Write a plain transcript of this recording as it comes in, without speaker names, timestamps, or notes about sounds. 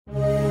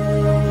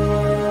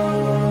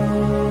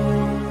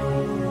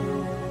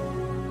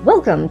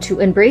Welcome to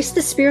Embrace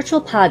the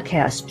Spiritual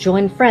podcast.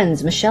 Join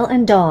friends Michelle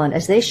and Dawn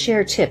as they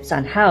share tips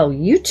on how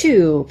you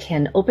too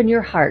can open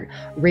your heart,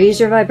 raise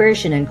your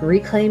vibration, and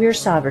reclaim your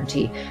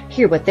sovereignty.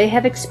 Hear what they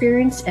have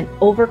experienced and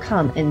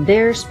overcome in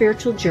their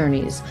spiritual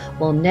journeys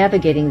while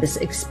navigating this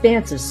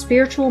expansive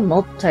spiritual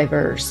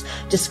multiverse.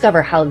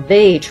 Discover how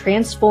they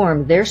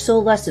transform their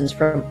soul lessons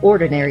from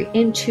ordinary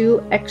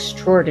into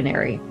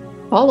extraordinary.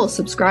 Follow,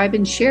 subscribe,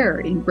 and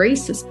share.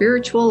 Embrace the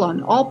Spiritual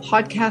on all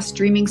podcast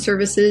streaming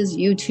services,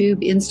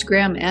 YouTube,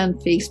 Instagram, and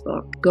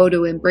Facebook. Go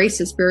to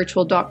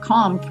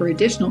embracethespiritual.com for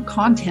additional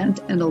content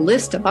and a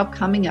list of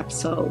upcoming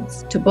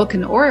episodes. To book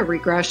an aura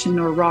regression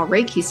or raw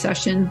Reiki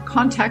session,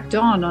 contact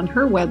Dawn on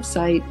her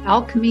website,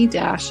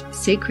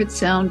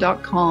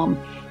 alchemy-sacredsound.com,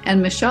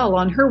 and Michelle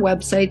on her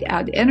website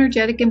at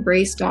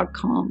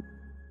energeticembrace.com.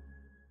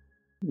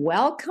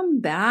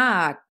 Welcome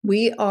back.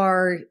 We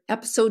are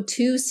episode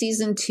 2,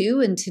 season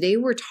 2, and today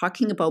we're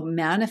talking about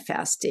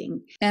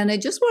manifesting. And I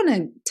just want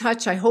to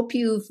touch, I hope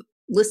you've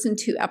listened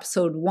to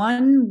episode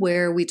 1,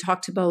 where we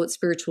talked about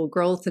spiritual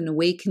growth and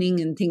awakening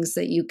and things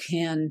that you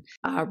can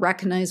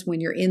recognize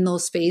when you're in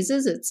those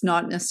phases. It's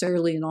not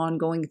necessarily an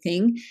ongoing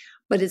thing,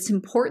 but it's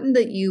important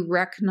that you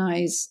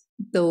recognize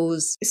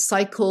those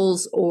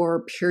cycles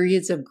or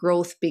periods of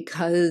growth,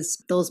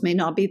 because those may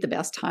not be the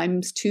best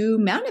times to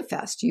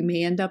manifest. You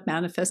may end up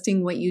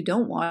manifesting what you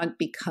don't want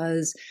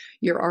because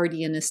you're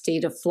already in a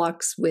state of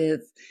flux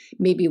with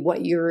maybe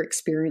what you're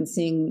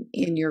experiencing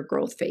in your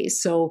growth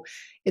phase. So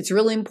it's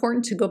really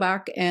important to go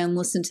back and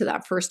listen to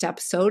that first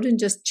episode and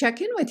just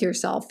check in with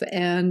yourself.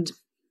 And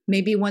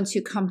maybe once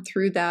you come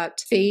through that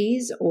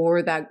phase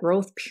or that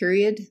growth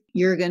period,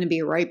 you're going to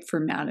be ripe for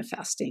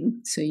manifesting.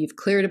 So you've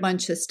cleared a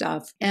bunch of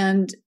stuff.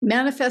 And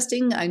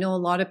manifesting, I know a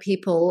lot of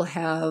people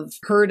have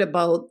heard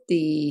about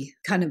the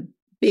kind of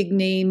big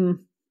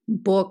name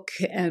book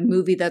and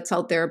movie that's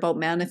out there about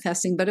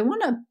manifesting, but I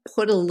want to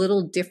put a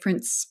little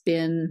different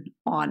spin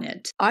on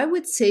it. I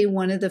would say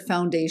one of the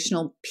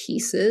foundational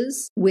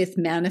pieces with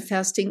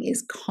manifesting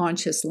is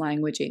conscious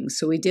languaging.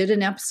 So we did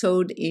an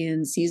episode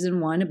in season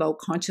 1 about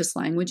conscious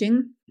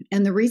languaging.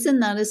 And the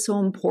reason that is so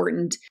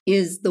important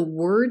is the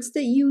words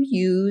that you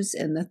use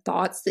and the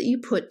thoughts that you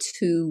put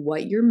to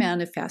what you're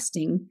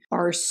manifesting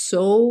are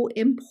so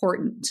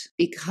important,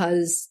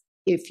 because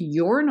if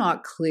you're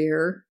not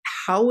clear,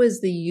 how is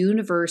the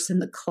universe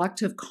and the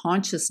collective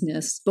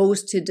consciousness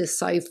supposed to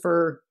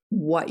decipher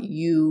what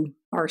you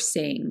are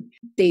saying?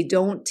 They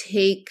don't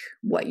take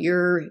what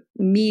your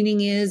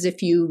meaning is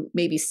if you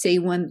maybe say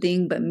one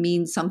thing but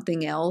mean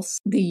something else.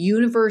 The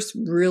universe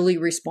really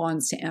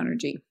responds to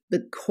energy.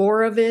 The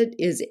core of it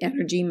is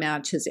energy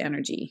matches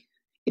energy.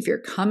 If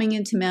you're coming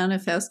into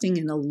manifesting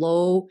in a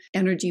low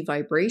energy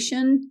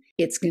vibration,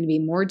 it's going to be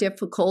more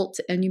difficult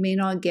and you may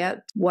not get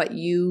what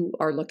you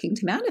are looking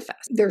to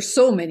manifest. There's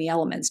so many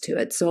elements to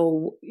it.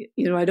 So,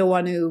 I don't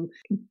want to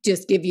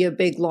just give you a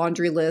big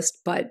laundry list,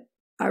 but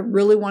I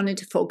really wanted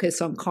to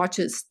focus on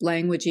conscious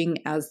languaging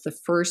as the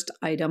first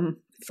item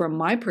from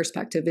my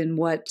perspective in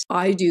what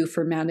I do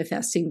for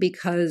manifesting.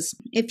 Because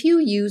if you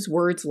use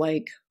words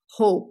like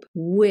hope,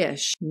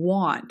 wish,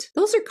 want,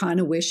 those are kind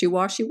of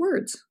wishy-washy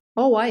words.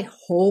 Oh, I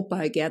hope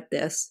I get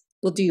this.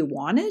 Well, do you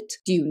want it?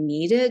 Do you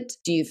need it?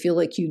 Do you feel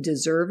like you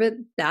deserve it?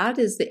 That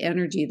is the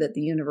energy that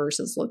the universe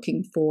is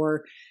looking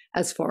for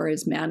as far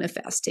as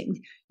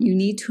manifesting. You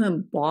need to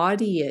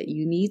embody it.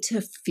 You need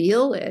to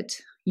feel it.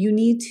 You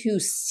need to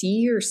see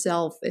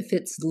yourself. If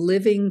it's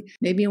living,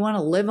 maybe you want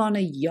to live on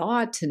a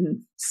yacht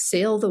and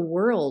sail the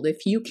world.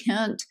 If you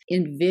can't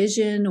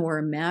envision or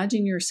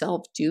imagine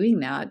yourself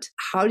doing that,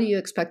 how do you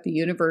expect the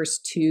universe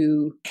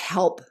to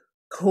help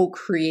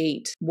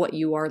co-create what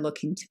you are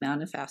looking to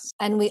manifest?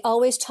 And we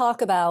always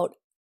talk about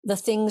the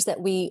things that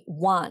we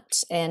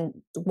want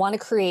and want to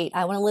create.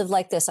 I want to live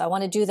like this. I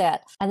want to do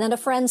that. And then a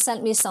friend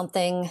sent me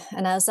something.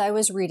 And as I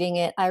was reading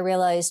it, I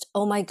realized,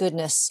 oh my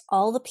goodness,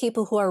 all the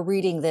people who are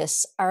reading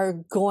this are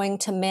going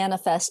to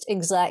manifest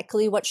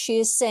exactly what she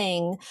is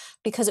saying,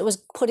 because it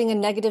was putting a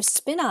negative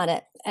spin on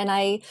it. And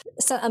I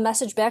sent a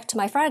message back to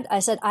my friend. I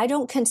said, I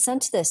don't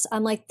consent to this.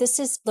 I'm like,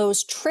 this is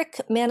those trick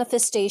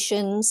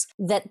manifestations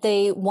that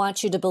they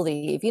want you to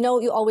believe.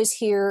 You always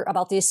hear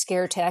about these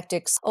scare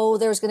tactics. Oh,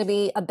 there's going to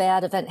be a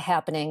bad event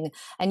happening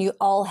and you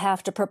all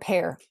have to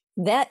prepare.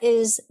 That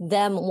is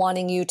them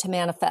wanting you to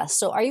manifest.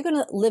 So are you going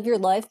to live your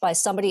life by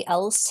somebody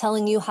else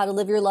telling you how to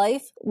live your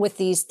life with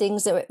these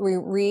things that we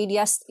read?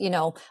 Yes,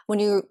 when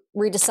you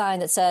read a sign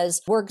that says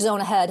work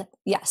zone ahead,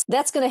 yes,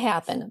 that's going to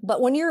happen.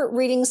 But when you're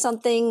reading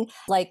something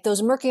like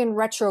those Mercury in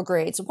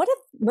retrogrades, what if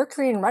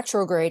Mercury in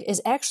retrograde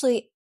is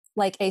actually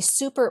like a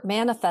super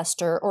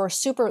manifester or a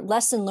super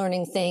lesson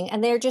learning thing,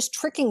 and they're just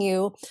tricking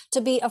you to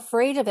be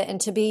afraid of it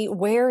and to be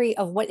wary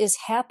of what is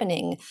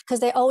happening? Because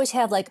they always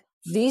have like,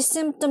 these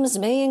symptoms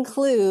may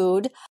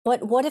include,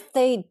 but what if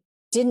they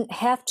didn't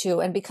have to?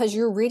 And because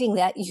you're reading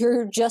that,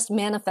 you're just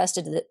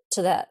manifested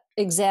to that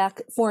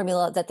exact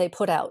formula that they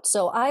put out.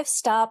 So I've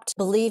stopped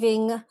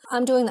believing.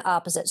 I'm doing the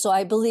opposite. So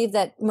I believe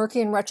that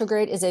Mercury in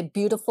retrograde is a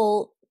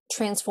beautiful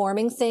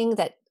transforming thing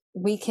that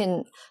we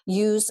can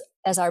use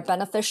as our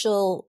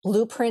beneficial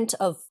blueprint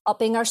of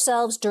upping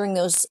ourselves during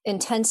those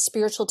intense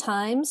spiritual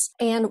times.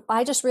 And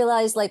I just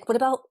realized, like, what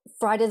about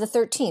Friday the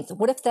 13th?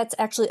 What if that's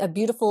actually a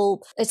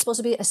beautiful, it's supposed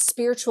to be a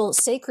spiritual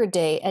sacred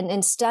day. And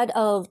instead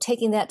of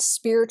taking that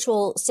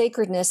spiritual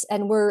sacredness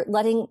and we're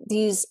letting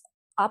these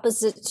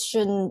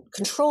opposition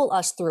control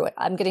us through it.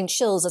 I'm getting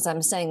chills as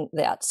I'm saying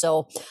that.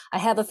 So I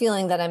have a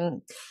feeling that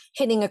I'm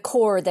hitting a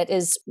chord that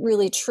is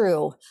really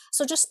true.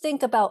 So just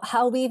think about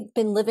how we've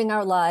been living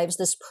our lives,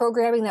 this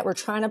programming that we're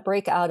trying to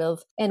break out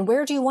of, and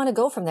where do you want to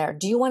go from there?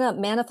 Do you want to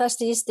manifest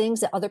these things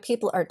that other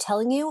people are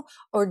telling you,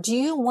 or do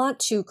you want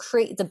to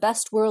create the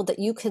best world that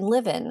you can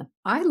live in?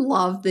 I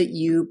love that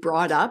you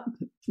brought up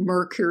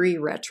Mercury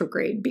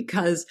retrograde,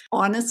 because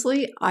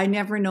honestly, I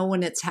never know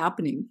when it's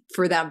happening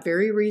for that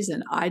very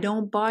reason. I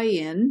don't buy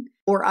in,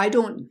 or I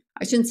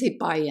shouldn't say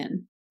buy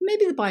in.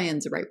 Maybe the buy-in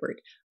is the right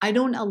word. I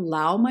don't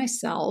allow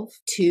myself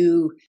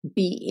to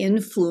be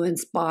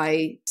influenced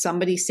by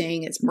somebody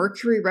saying it's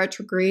Mercury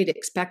retrograde,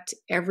 expect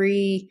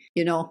every,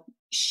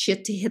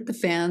 shit to hit the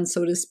fan,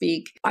 so to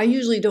speak. I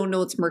usually don't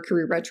know it's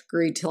Mercury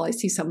retrograde till I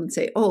see someone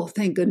say, oh,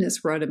 thank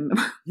goodness we're at a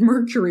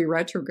Mercury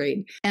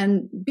retrograde.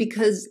 And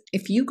because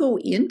if you go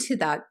into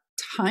that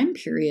time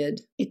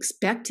period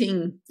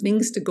expecting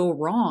things to go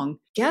wrong,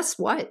 guess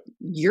what?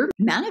 You're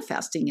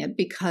manifesting it,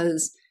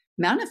 because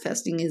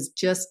manifesting is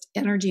just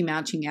energy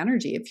matching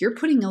energy. If you're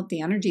putting out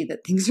the energy that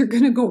things are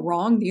going to go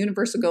wrong, the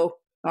universe will go,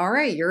 all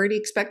right, you're already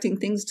expecting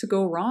things to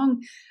go wrong.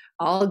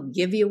 I'll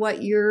give you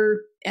what your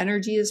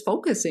energy is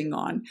focusing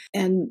on.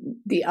 And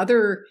the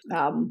other,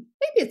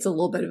 maybe it's a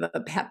little bit of a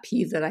pet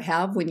peeve that I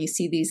have when you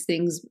see these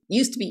things,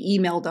 used to be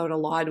emailed out a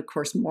lot, of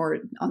course, more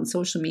on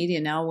social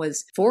media now,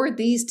 was forward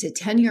these to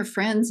 10 of your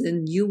friends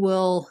and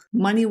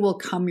money will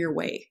come your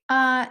way.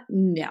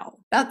 No,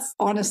 that's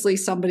honestly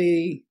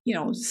somebody,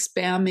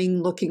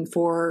 spamming, looking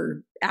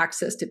for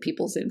access to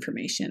people's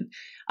information.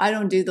 I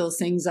don't do those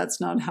things.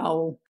 That's not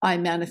how I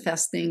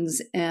manifest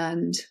things.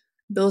 And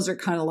those are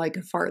kind of like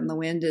a fart in the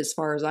wind as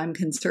far as I'm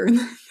concerned.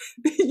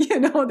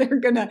 They're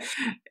gonna,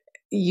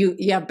 you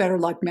have better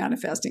luck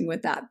manifesting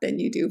with that than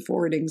you do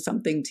forwarding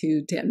something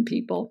to 10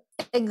 people.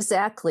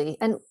 Exactly.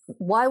 And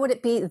why would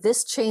it be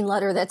this chain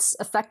letter that's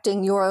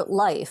affecting your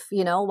life?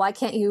 Why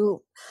can't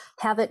you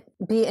have it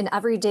be an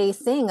everyday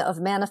thing of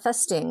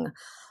manifesting,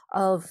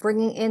 of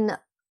bringing in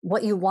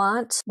what you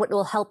want, what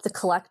will help the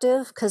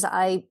collective? Because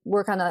I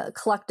work on a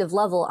collective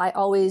level.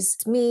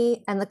 It's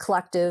me and the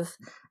collective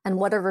and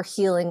whatever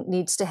healing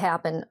needs to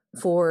happen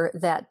for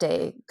that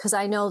day. Because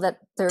I know that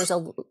there's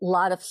a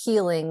lot of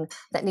healing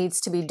that needs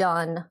to be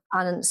done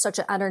on such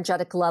an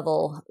energetic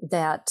level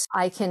that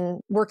I can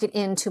work it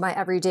into my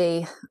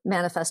everyday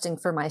manifesting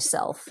for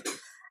myself.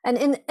 And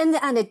in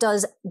the end, it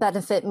does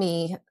benefit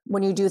me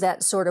when you do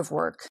that sort of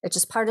work. It's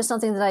just part of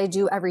something that I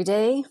do every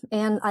day,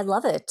 and I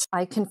love it.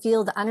 I can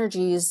feel the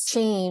energies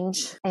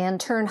change and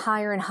turn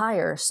higher and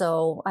higher.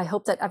 So I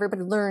hope that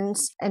everybody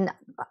learns. And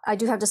I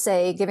do have to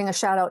say, giving a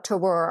shout out to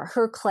Aurora,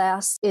 her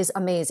class is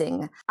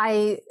amazing.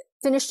 I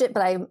finished it,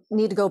 but I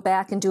need to go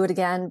back and do it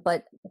again.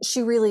 But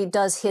she really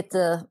does hit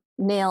the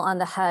nail on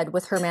the head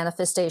with her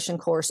manifestation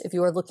course. If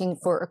you are looking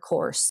for a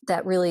course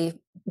that really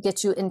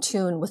gets you in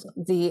tune with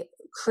the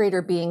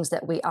creator beings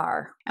that we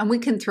are. And we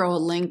can throw a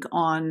link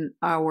on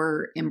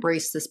our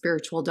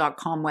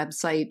embracethespiritual.com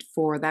website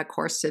for that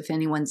course if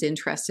anyone's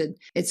interested.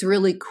 It's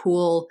really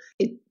cool.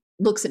 It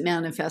looks at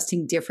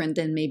manifesting different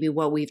than maybe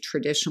what we've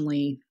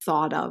traditionally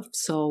thought of.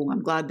 So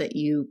I'm glad that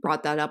you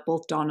brought that up.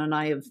 Both Dawn and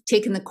I have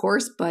taken the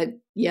course, but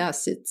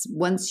yes, it's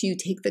once you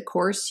take the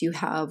course, you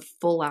have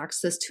full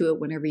access to it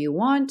whenever you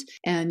want,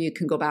 and you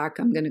can go back.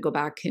 I'm going to go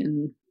back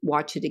and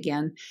watch it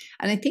again.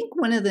 And I think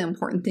one of the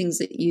important things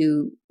that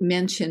you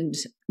mentioned,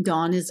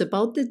 Dawn, is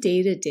about the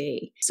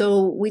day-to-day.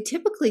 So we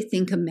typically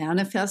think of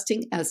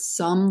manifesting as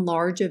some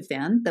large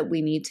event that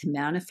we need to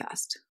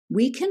manifest.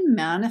 We can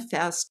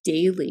manifest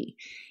daily.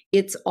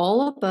 It's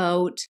all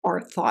about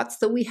our thoughts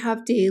that we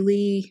have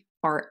daily,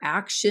 our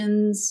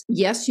actions.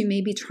 Yes, you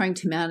may be trying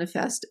to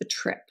manifest a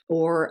trip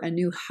or a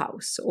new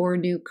house or a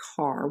new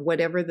car,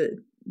 whatever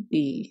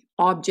the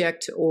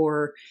object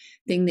or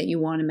thing that you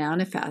want to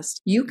manifest.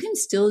 You can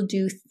still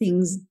do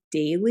things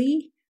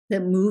daily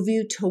that move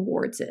you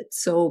towards it.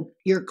 So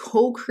you're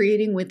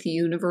co-creating with the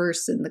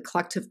universe and the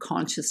collective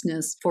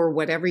consciousness for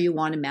whatever you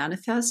want to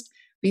manifest,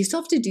 but you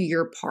still have to do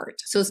your part.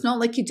 So it's not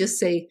like you just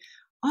say,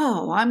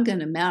 oh, I'm going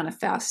to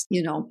manifest,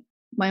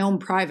 my own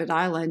private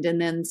island and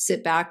then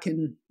sit back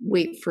and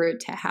wait for it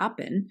to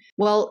happen.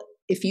 Well,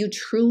 if you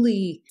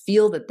truly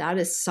feel that that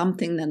is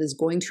something that is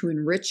going to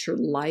enrich your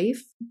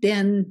life,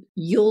 then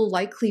you'll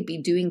likely be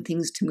doing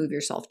things to move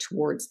yourself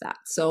towards that.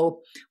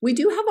 So we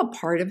do have a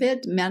part of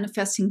it.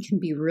 Manifesting can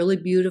be really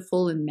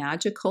beautiful and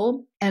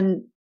magical.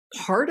 And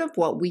part of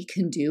what we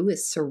can do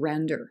is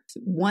surrender.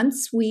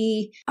 Once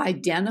we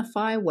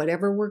identify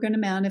whatever we're going to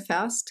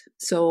manifest.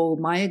 So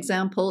my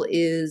example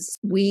is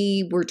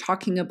we were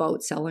talking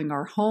about selling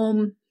our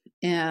home.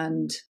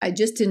 And I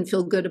just didn't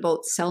feel good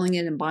about selling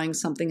it and buying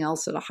something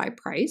else at a high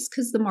price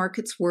because the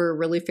markets were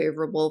really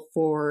favorable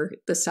for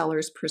the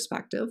seller's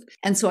perspective.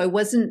 And so I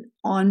wasn't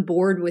on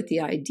board with the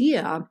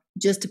idea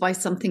just to buy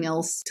something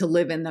else to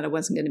live in that I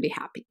wasn't going to be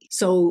happy.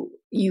 So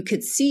you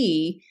could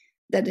see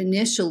that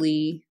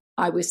initially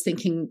I was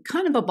thinking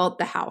kind of about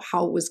the how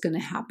it was going to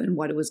happen,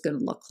 what it was going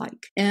to look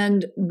like.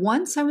 And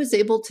once I was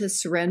able to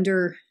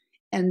surrender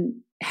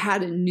and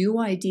had a new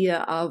idea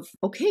of,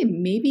 okay,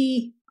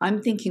 maybe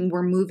I'm thinking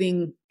we're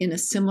moving in a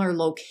similar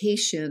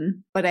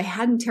location, but I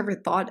hadn't ever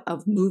thought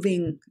of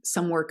moving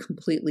somewhere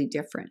completely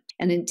different.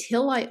 And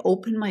until I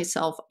opened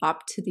myself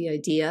up to the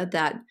idea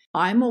that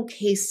I'm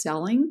okay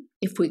selling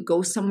if we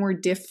go somewhere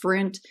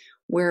different,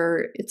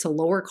 where it's a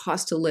lower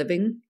cost of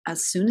living.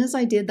 As soon as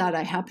I did that,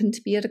 I happened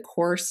to be at a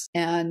course,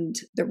 and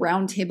the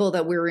round table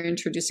that we were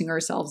introducing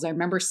ourselves, I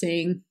remember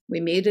saying, we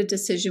made a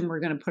decision,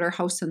 we're going to put our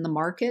house in the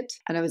market.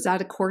 And I was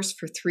at a course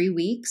for 3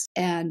 weeks,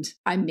 and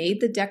I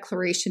made the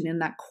declaration in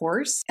that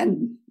course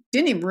and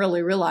didn't even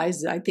really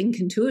realize, I think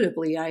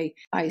intuitively,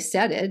 I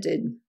said it,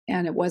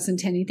 and it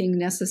wasn't anything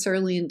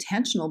necessarily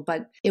intentional,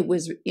 but it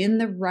was in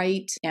the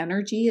right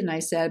energy. And I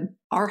said,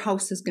 our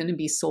house is going to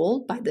be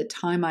sold by the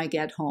time I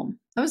get home.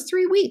 That was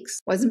 3 weeks.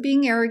 Wasn't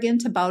being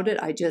arrogant about it.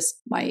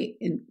 My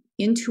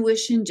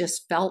intuition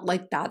just felt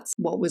like that's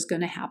what was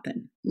going to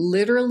happen.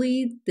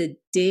 Literally the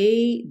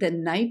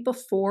night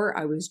before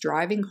I was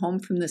driving home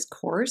from this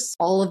course,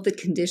 all of the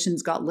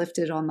conditions got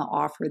lifted on the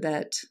offer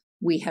that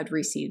we had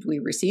received. We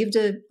received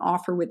an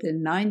offer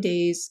within 9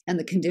 days, and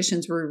the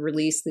conditions were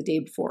released the day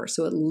before.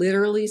 So it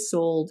literally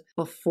sold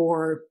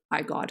before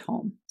I got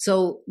home.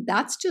 So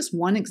that's just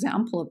one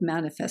example of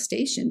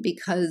manifestation,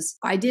 because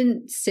I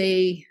didn't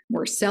say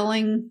we're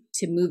selling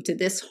to move to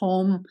this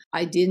home.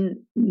 I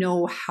didn't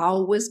know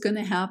how it was going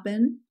to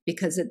happen,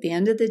 because at the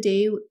end of the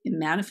day, in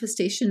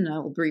manifestation, and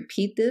I'll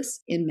repeat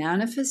this, in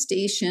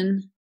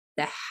manifestation,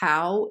 the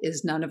how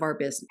is none of our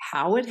business.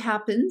 How it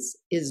happens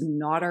is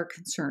not our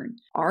concern.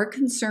 Our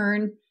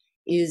concern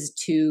is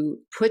to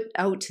put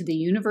out to the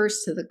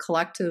universe, to the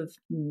collective,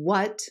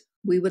 what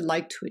we would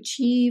like to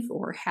achieve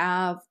or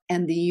have,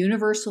 and the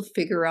universe will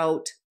figure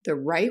out the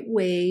right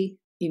way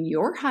in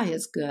your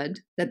highest good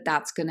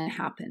that's going to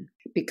happen.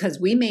 Because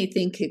we may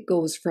think it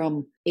goes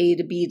from A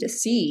to B to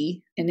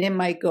C, and it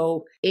might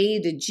go A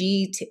to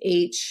G to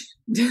H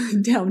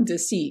down to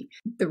C.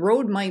 The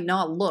road might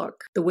not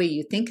look the way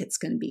you think it's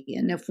going to be.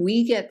 And if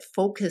we get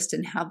focused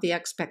and have the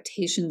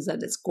expectations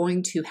that it's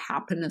going to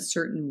happen a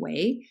certain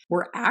way,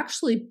 we're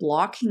actually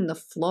blocking the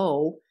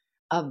flow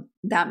of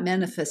that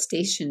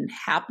manifestation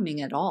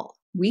happening at all.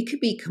 We could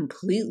be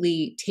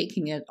completely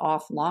taking it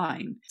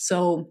offline.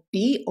 So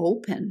be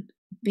open.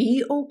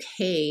 Be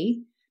okay.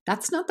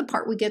 That's not the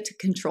part we get to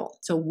control.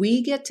 So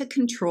we get to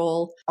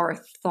control our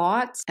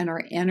thoughts and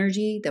our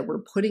energy that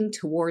we're putting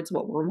towards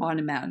what we want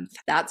to manifest.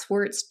 That's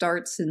where it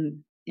starts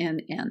and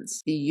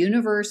ends. The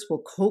universe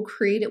will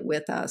co-create it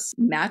with us,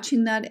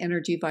 matching that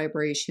energy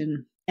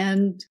vibration.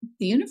 And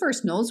the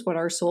universe knows what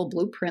our soul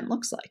blueprint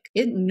looks like.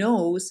 It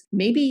knows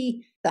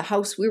maybe the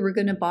house we were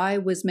going to buy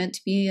was meant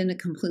to be in a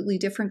completely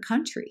different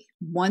country.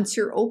 Once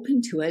you're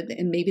open to it,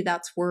 and maybe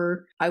that's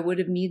where I would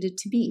have needed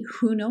to be.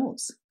 Who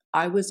knows?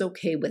 I was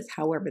okay with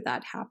however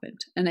that happened.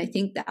 And I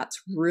think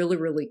that's really,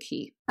 really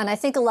key. And I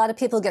think a lot of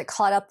people get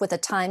caught up with a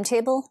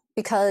timetable,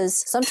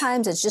 because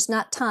sometimes it's just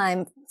not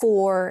time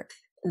for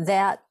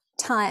that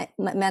time,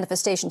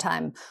 manifestation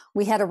time.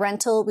 We had a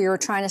rental we were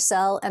trying to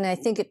sell, and I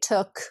think it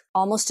took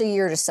almost a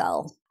year to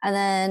sell. And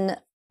then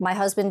my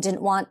husband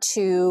didn't want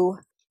to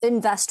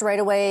invest right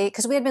away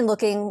because we had been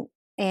looking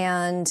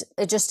and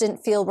it just didn't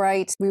feel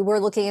right. We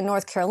were looking in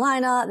North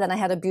Carolina. Then I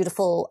had a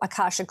beautiful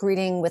Akashic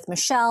reading with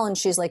Michelle, and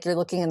she's like, you're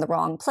looking in the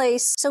wrong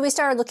place. So we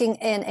started looking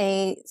in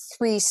a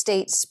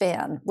 3-state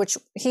span, which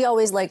he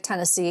always liked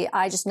Tennessee.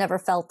 I just never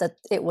felt that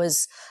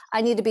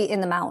I need to be in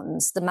the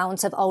mountains. The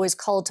mountains have always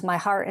called to my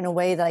heart in a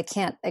way that I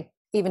can't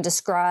even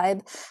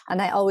describe.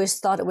 And I always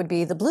thought it would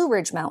be the Blue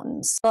Ridge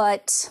Mountains,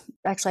 but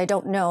actually I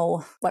don't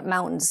know what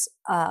mountains.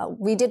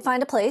 We did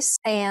find a place,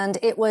 and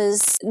it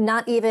was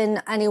not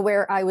even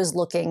anywhere I was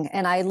looking.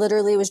 And I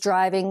literally was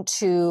driving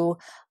to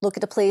look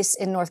at a place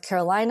in North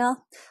Carolina.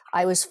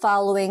 I was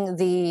following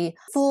the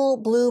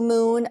full blue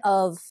moon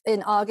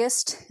in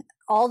August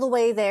all the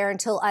way there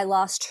until I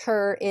lost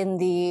her in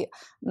the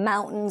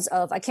mountains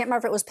of, I can't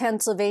remember if it was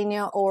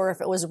Pennsylvania or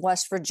if it was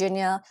West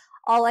Virginia.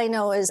 All I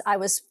know is I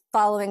was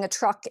following a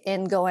truck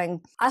and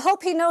going, I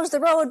hope he knows the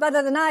road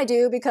better than I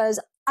do, because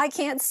I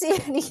can't see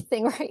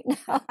anything right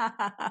now.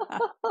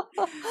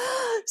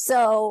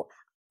 So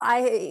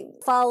I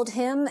followed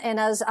him, and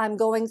as I'm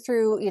going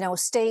through,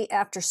 state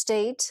after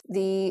state,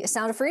 the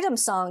Sound of Freedom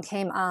song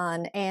came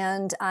on,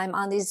 and I'm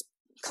on these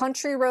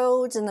country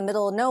roads in the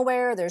middle of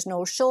nowhere. There's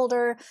no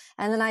shoulder.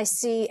 And then I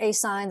see a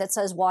sign that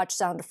says, watch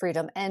Sound of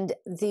Freedom. And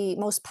the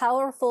most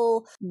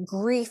powerful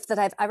grief that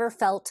I've ever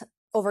felt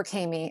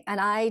overcame me and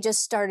I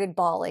just started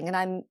bawling. And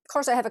of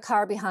course I have a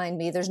car behind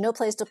me. There's no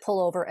place to pull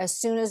over. As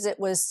soon as it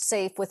was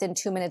safe, within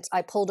 2 minutes,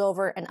 I pulled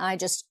over and I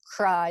just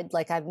cried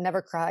like I've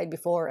never cried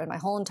before in my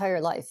whole entire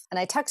life. And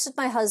I texted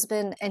my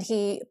husband and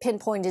he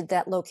pinpointed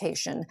that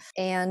location.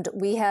 And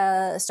we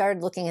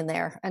started looking in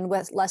there. And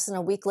with less than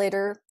a week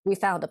later, we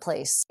found a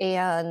place.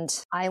 And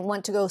I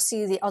went to go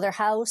see the other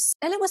house.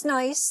 And it was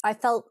nice. I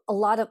felt a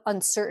lot of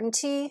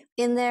uncertainty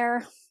in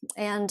there.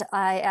 And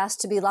I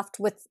asked to be left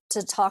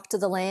to talk to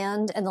the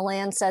land. And the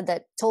land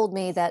told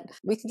me that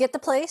we could get the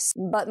place,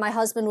 but my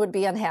husband would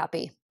be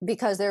unhappy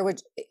because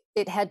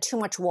it had too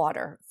much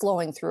water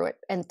flowing through it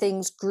and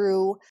things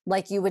grew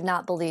like you would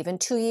not believe. In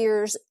 2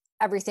 years,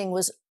 everything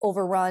was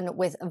overrun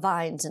with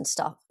vines and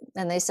stuff.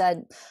 And they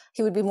said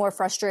he would be more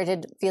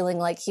frustrated feeling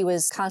like he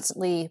was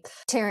constantly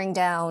tearing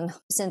down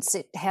since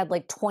it had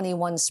like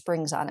 21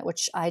 springs on it,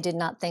 which I did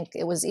not think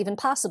it was even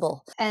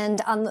possible. And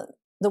on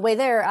the way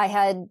there, I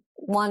had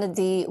wanted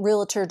the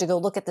realtor to go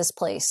look at this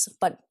place.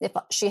 But if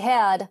she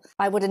had,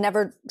 I would have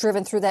never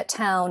driven through that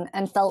town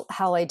and felt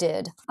how I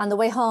did. On the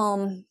way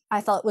home,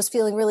 I was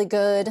feeling really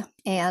good.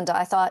 And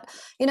I thought,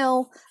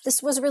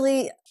 this was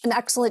really an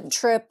excellent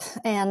trip.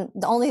 And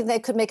the only thing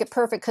that could make it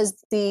perfect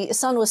because the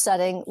sun was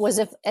setting was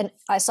if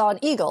I saw an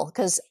eagle,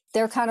 because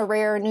they're kind of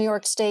rare in New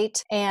York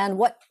State. And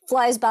what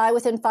flies by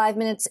within 5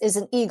 minutes is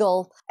an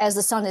eagle as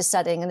the sun is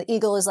setting. And the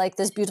eagle is like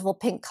this beautiful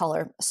pink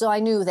color. So I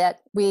knew that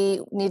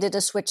we needed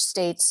to switch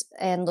states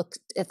and look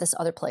at this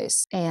other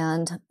place.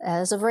 And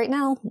as of right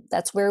now,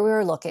 that's where we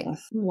were looking.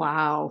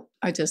 Wow.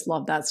 I just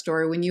love that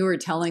story when you were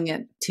telling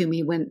it to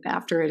me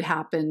after it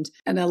happened.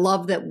 And I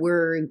love that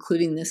we're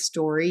including this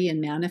story in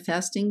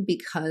manifesting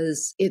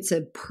because it's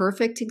a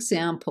perfect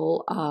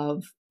example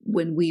of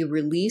when we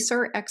release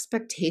our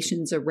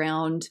expectations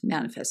around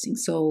manifesting.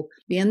 So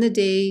at the end of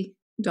the day,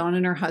 Dawn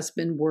and her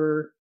husband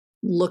were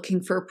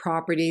looking for a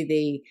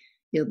property.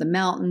 The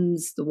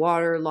mountains, the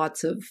water,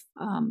 lots of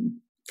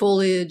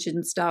foliage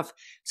and stuff.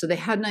 So they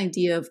had an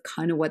idea of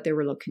kind of what they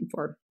were looking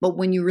for. But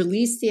when you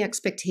release the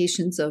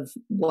expectations of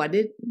what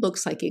it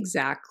looks like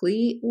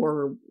exactly,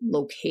 or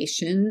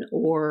location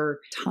or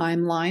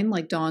timeline,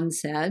 like Dawn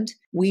said,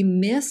 we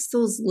miss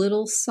those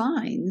little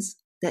signs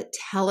that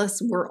tell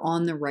us we're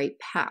on the right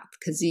path,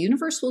 because the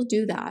universe will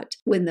do that.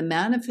 When the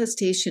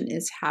manifestation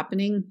is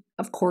happening,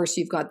 of course,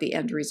 you've got the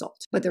end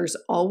result, but there's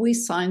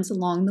always signs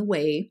along the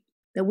way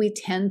that we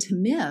tend to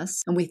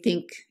miss, and we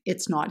think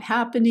it's not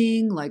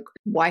happening. Like,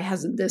 why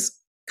hasn't this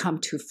come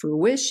to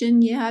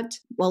fruition yet?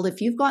 Well, if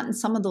you've gotten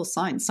some of those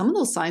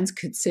signs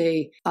could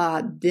say,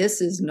 this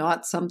is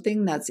not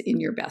something that's in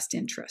your best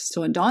interest.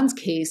 So in Dawn's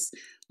case,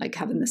 like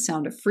having the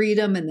sound of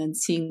freedom and then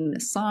seeing the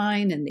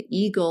sign and the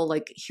eagle,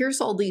 like here's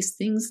all these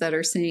things that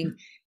are saying,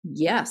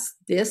 yes,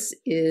 this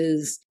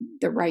is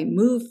the right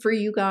move for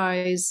you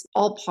guys,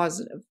 all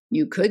positive.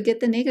 You could get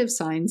the negative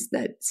signs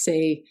that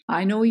say,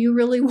 I know you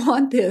really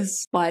want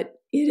this, but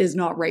it is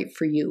not right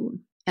for you.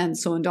 And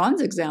so in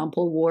Dawn's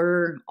example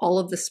were all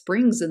of the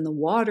springs and the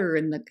water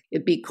and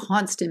it'd be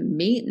constant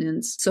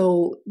maintenance.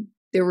 So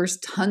there was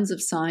tons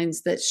of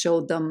signs that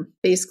showed them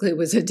basically it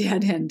was a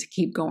dead end to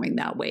keep going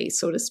that way,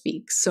 so to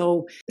speak.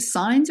 So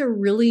signs are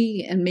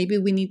really, and maybe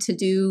we need to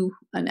do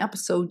an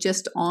episode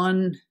just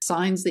on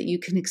signs that you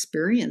can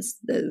experience,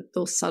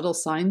 those subtle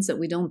signs that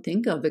we don't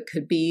think of. It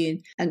could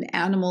be an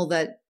animal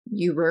that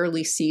you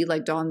rarely see,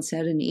 like Dawn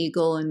said, an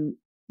eagle in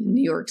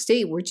New York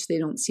State, which they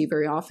don't see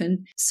very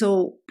often.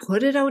 So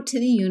put it out to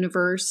the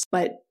universe,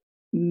 but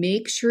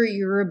make sure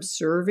you're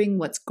observing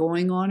what's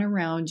going on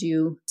around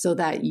you so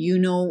that you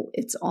know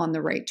it's on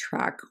the right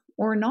track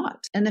or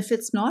not. And if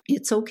it's not,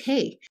 it's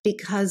okay,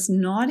 because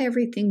not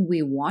everything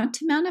we want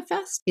to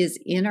manifest is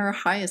in our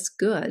highest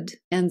good.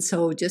 And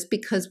so just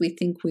because we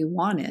think we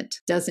want it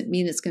doesn't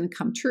mean it's going to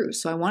come true.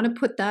 So I want to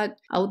put that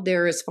out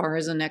there as far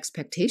as an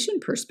expectation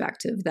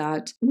perspective,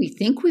 that we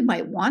think we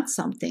might want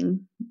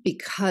something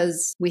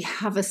because we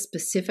have a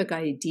specific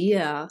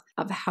idea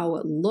of how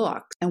it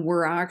looks, and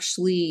we're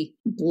actually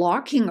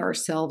blocking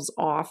ourselves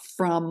off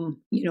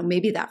from,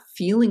 maybe that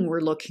feeling we're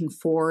looking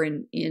for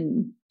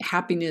in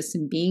happiness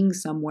and being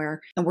somewhere,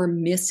 and we're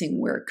missing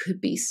where it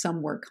could be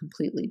somewhere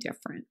completely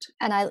different.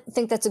 And I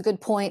think that's a good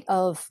point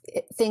of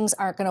things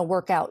aren't going to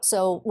work out.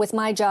 So with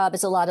my job,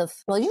 it's a lot of,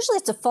 usually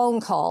it's a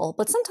phone call,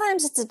 but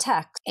sometimes it's a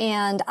text.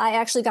 And I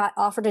actually got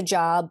offered a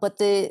job, but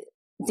the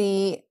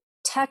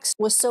text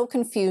was so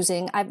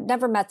confusing. I've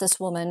never met this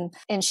woman,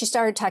 and she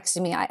started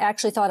texting me. I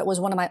actually thought it was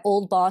one of my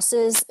old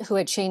bosses who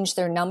had changed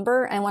their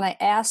number. And when I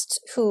asked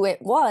who it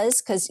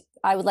was, because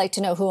I would like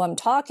to know who I'm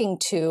talking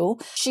to,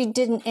 she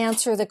didn't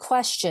answer the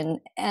question.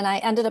 And I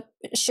ended up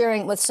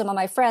sharing it with some of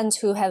my friends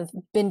who have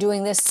been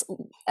doing this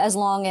as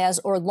long as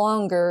or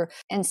longer,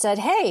 and said,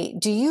 hey,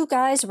 do you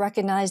guys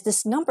recognize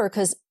this number?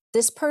 Because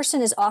this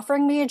person is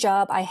offering me a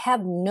job. I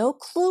have no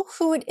clue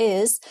who it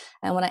is.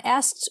 And when I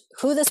asked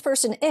who this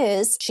person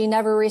is, she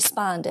never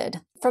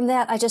responded. From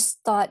that, I just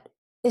thought,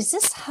 is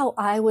this how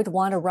I would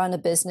want to run a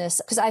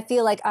business? Because I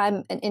feel like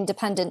I'm an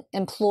independent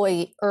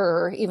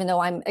employer, even though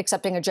I'm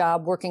accepting a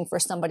job working for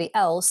somebody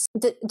else.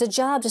 The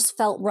job just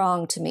felt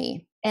wrong to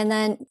me. And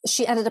then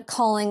she ended up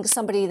calling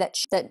somebody that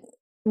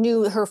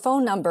knew her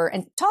phone number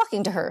and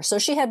talking to her. So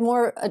she had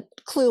more a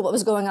clue what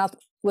was going on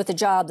with the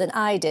job than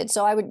I did.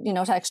 So I would,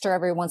 text her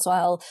every once in a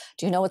while.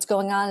 Do you know what's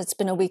going on? It's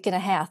been a week and a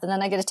half. And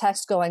then I get a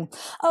text going,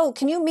 oh,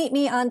 can you meet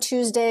me on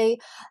Tuesday?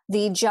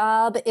 The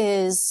job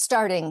is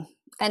starting.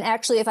 And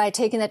actually, if I had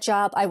taken that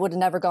job, I would have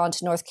never gone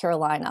to North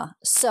Carolina.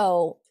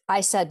 So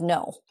I said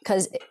no,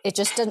 because it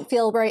just didn't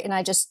feel right. And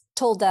I just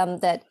told them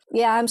that,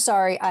 yeah, I'm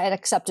sorry, I had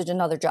accepted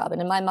another job.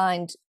 And in my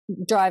mind,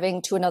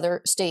 driving to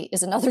another state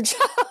is another job.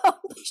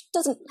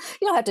 You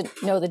don't have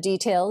to know the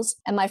details.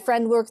 And my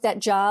friend worked that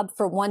job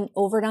for one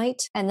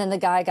overnight, and then the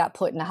guy got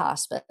put in a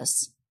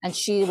hospice. And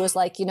she was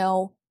like,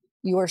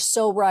 you are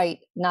so right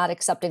not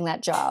accepting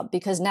that job,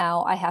 because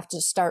now I have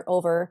to start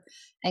over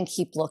and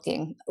keep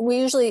looking. We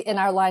usually, in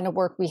our line of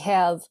work, we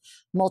have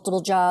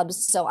multiple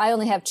jobs. So I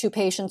only have 2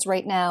 patients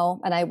right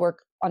now, and I work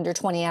under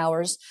 20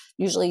 hours.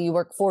 Usually you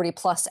work 40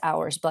 plus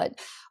hours, but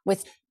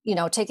with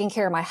taking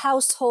care of my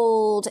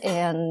household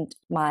and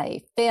my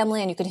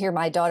family, and you can hear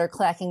my daughter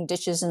clacking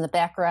dishes in the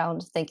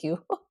background. Thank you.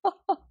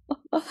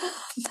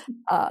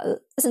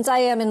 Since I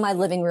am in my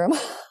living room,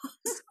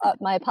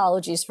 my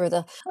apologies for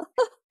the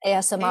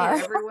ASMR.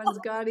 Hey, everyone's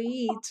got to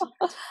eat.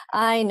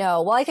 I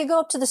know. Well, I could go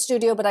up to the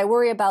studio, but I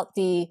worry about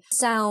the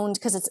sound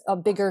because it's a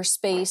bigger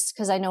space,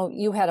 because I know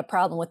you had a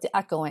problem with the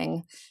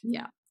echoing.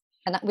 Yeah.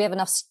 And we have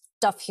enough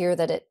stuff here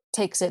that it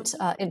takes it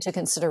into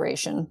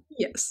consideration.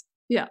 Yes.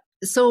 Yeah.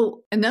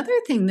 So another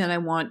thing that I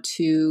want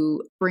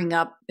to bring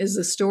up is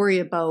a story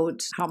about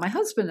how my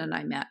husband and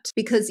I met.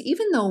 Because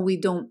even though we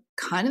don't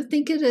kind of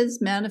think it as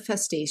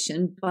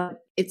manifestation, but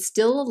it's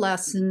still a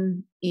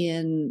lesson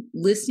in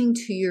listening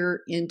to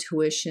your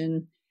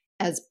intuition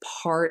as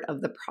part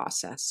of the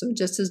process. So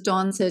just as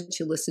Dawn said,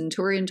 she listened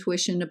to her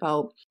intuition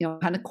about,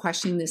 kind of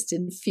questioning this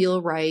didn't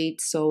feel right.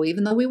 So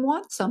even though we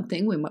want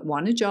something, we might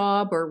want a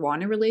job or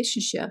want a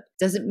relationship,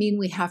 doesn't mean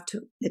we have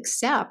to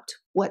accept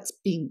what's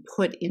being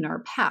put in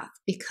our path,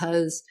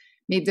 because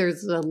maybe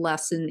there's a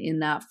lesson in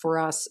that for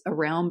us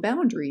around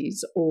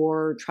boundaries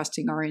or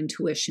trusting our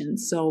intuition.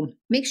 So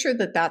make sure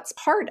that that's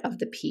part of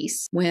the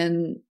piece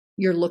when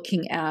you're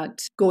looking at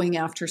going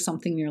after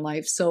something in your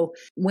life. So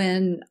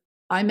when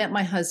I met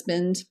my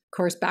husband, of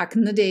course, back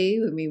in the day,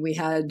 we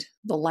had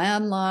the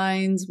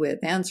landlines with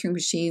answering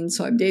machines.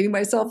 So I'm dating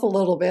myself a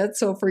little bit.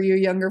 So for you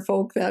younger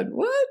folk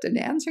what, an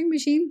answering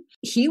machine?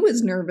 He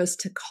was nervous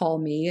to call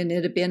me, and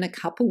it had been a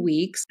couple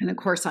weeks. And of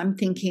course, I'm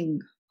thinking,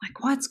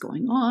 what's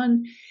going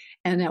on?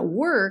 And at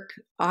work,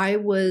 I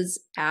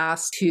was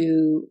asked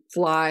to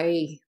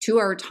fly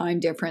 2-hour time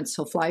difference,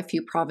 so fly a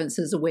few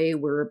provinces away.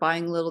 We were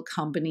buying little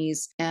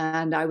companies,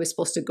 and I was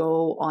supposed to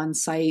go on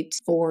site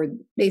for,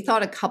 they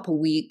thought, a couple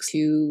weeks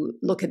to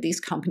look at these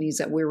companies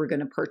that we were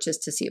going to purchase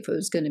to see if it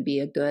was going to be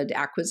a good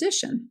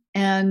acquisition.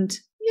 And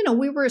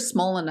we were a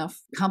small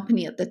enough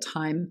company at the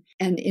time,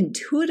 and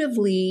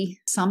intuitively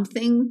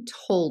something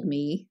told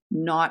me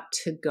not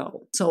to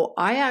go. So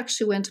I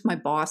actually went to my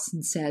boss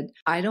and said,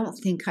 I don't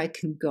think I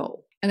can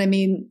go.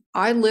 And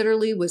I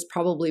literally was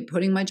probably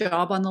putting my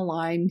job on the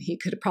line. He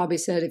could have probably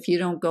said, if you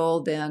don't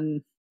go,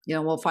 then,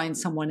 we'll find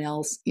someone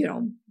else,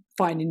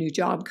 find a new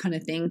job kind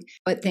of thing.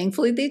 But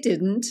thankfully they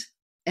didn't.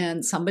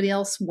 And somebody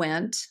else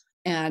went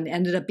and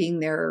ended up being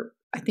there,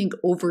 I think,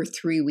 over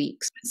 3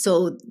 weeks.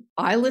 So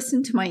I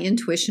listened to my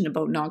intuition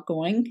about not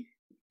going.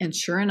 And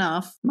sure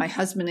enough, my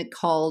husband had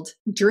called.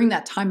 During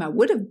that time, I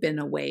would have been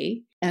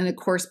away. And of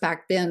course,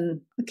 back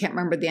then, I can't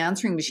remember the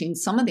answering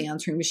machines. Some of the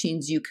answering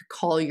machines, you could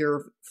call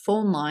your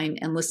phone line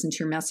and listen to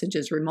your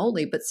messages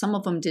remotely, but some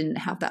of them didn't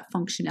have that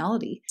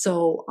functionality.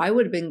 So I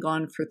would have been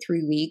gone for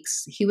 3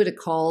 weeks. He would have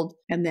called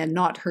and then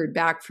not heard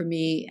back from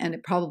me. And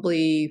it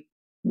probably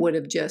would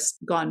have just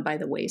gone by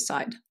the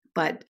wayside.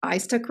 But I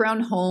stuck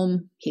around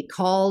home. He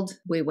called.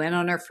 We went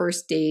on our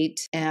first date.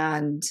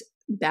 And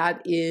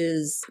that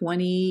is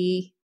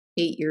 28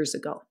 years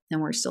ago.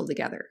 And we're still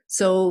together.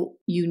 So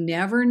you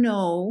never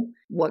know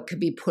what could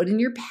be put in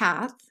your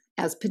path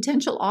as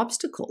potential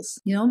obstacles.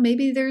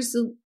 Maybe there's,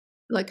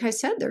 like I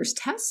said, there's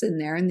tests in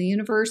there, and the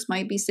universe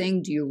might be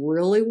saying, do you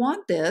really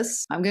want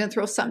this? I'm going to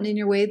throw something in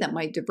your way that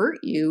might divert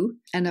you.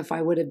 And if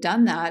I would have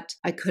done that,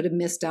 I could have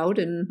missed out,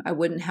 and I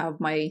wouldn't have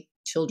my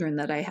children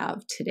that I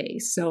have today.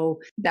 So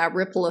that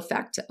ripple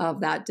effect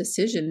of that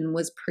decision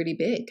was pretty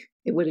big.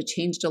 It would have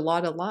changed a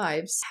lot of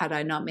lives had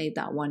I not made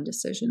that one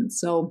decision.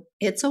 So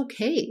it's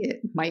okay.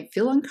 It might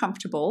feel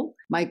uncomfortable,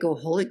 might go,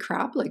 holy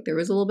crap, there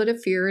was a little bit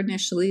of fear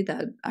initially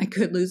that I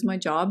could lose my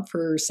job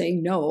for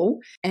saying no.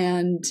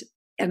 And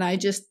I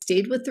just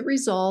stayed with the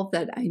resolve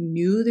that I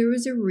knew there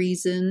was a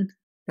reason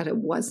that it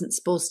wasn't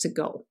supposed to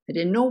go. I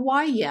didn't know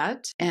why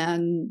yet.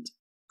 And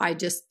I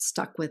just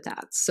stuck with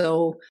that.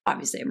 So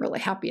obviously, I'm really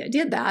happy I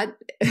did that.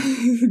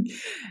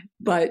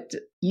 But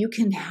you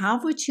can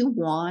have what you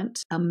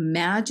want,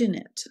 imagine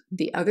it.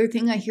 The other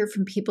thing I hear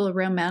from people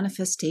around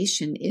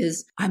manifestation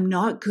is, I'm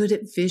not good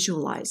at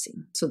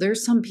visualizing. So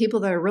there's some people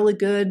that are really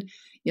good.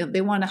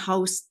 They want a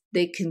house,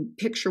 they can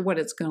picture what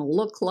it's going to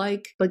look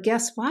like. But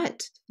guess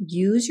what?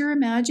 Use your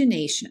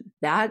imagination.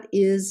 That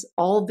is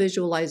all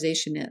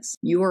visualization is.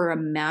 You are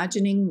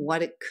imagining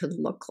what it could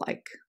look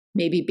like,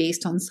 maybe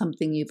based on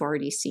something you've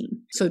already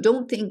seen. So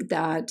don't think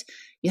that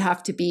you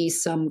have to be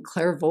some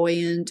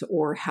clairvoyant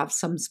or have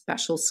some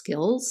special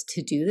skills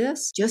to do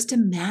this. Just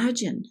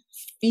imagine,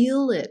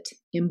 feel it,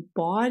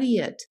 embody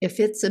it. If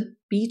it's a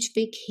beach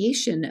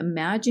vacation,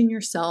 imagine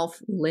yourself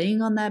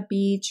laying on that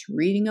beach,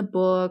 reading a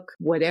book,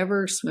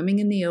 whatever, swimming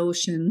in the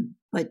ocean.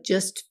 But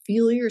just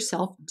feel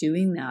yourself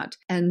doing that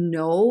and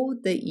know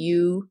that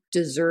you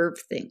deserve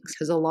things.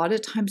 Because a lot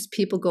of times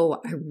people go,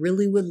 I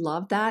really would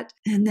love that.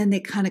 And then they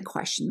kind of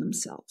question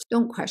themselves.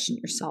 Don't question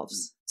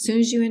yourselves. As soon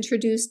as you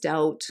introduce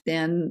doubt,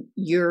 then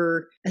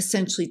you're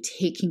essentially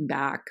taking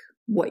back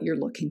what you're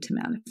looking to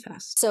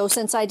manifest. So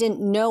since I didn't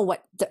know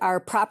what our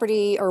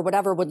property or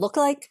whatever would look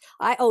like,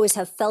 I always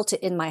have felt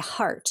it in my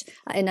heart.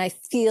 And I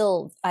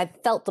felt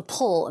the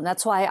pull. And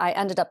that's why I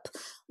ended up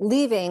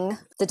leaving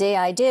the day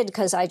I did,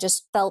 because I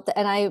just felt that,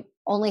 and I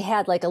only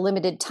had like a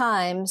limited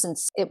time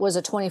since it was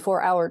a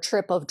 24-hour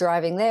trip of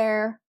driving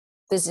there,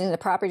 visiting the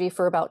property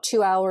for about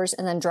 2 hours,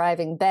 and then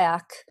driving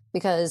back,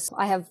 because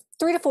I have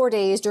 3 to 4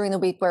 days during the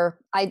week where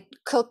I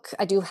cook,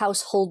 I do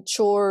household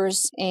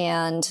chores,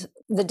 and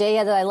the day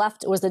that I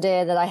left was the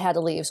day that I had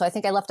to leave. So I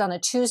think I left on a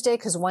Tuesday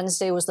because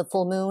Wednesday was the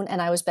full moon,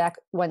 and I was back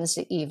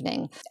Wednesday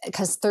evening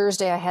because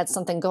Thursday I had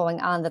something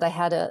going on that I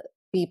had to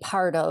be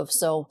part of.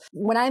 So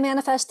when I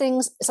manifest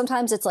things,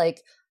 sometimes it's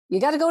like,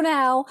 you got to go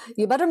now,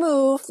 you better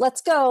move,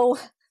 let's go.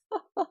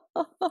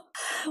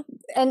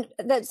 And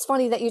that's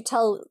funny that you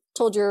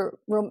told your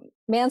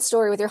romance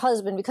story with your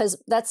husband,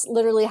 because that's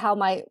literally how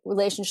my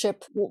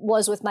relationship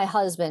was with my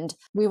husband.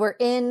 We were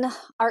in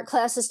art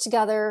classes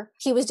together.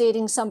 He was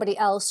dating somebody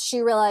else.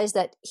 She realized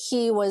that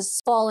he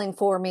was falling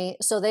for me.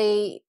 So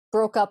they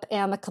broke up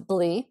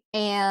amicably.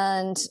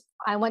 And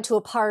I went to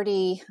a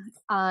party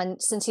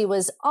since he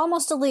was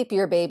almost a leap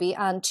year baby,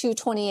 on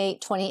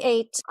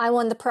 2/28/28. I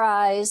won the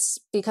prize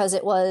because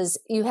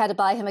you had to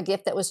buy him a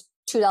gift that was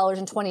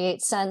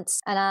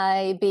 $2.28. And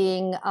I,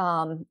 being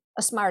a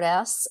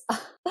smartass,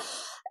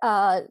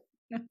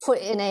 put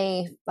in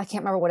I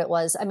can't remember what it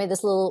was. I made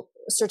this little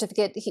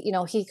certificate.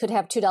 He could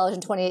have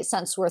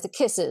 $2.28 worth of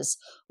kisses.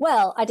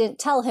 Well, I didn't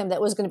tell him that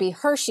it was going to be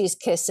Hershey's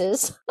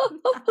Kisses.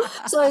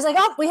 So I was like,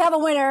 oh, we have a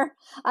winner.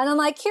 And I'm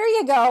like, here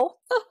you go.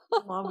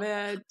 Love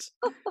it.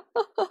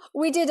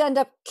 We did end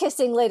up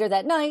kissing later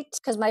that night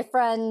because my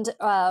friend,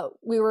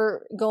 we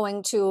were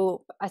going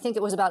to, I think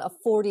it was about a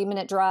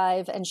 40-minute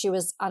drive, and she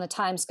was on a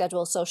time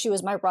schedule. So she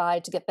was my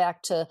ride to get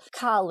back to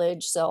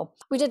college. So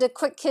we did a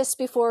quick kiss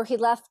before he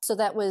left. So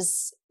that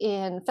was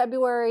in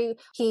February.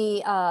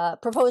 He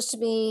proposed to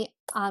me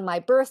on my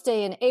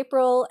birthday in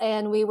April,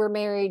 and we were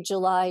married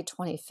July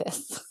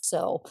 25th.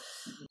 So,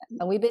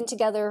 and we've been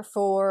together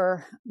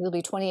we'll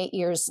be 28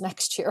 years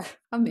next year.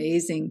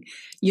 Amazing.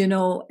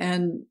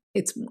 And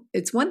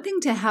it's one thing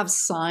to have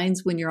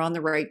signs when you're on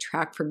the right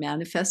track for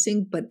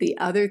manifesting, but the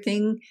other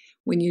thing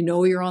when you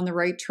know you're on the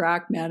right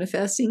track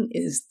manifesting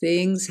is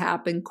things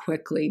happen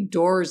quickly.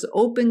 Doors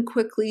open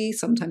quickly.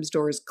 Sometimes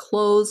doors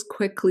close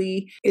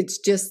quickly. It's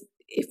just,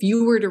 if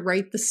you were to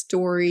write the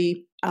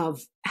story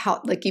of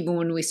how, like even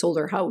when we sold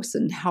our house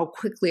and how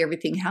quickly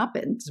everything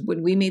happened,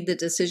 when we made the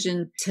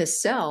decision to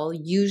sell,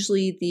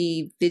 usually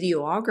the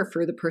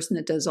videographer, the person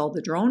that does all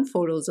the drone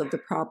photos of the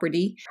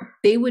property,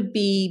 they would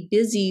be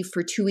busy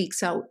for 2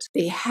 weeks out.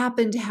 They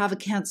happened to have a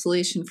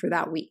cancellation for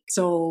that week.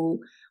 So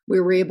we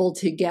were able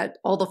to get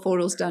all the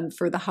photos done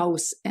for the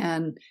house,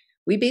 and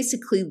we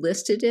basically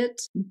listed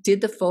it,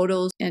 did the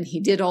photos, and he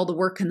did all the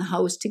work in the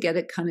house to get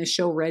it kind of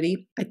show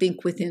ready, I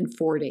think within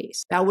 4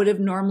 days. That would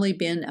have normally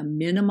been a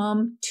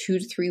minimum 2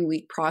 to 3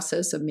 week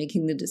process of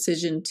making the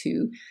decision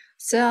to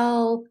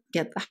sell,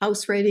 get the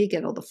house ready,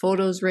 get all the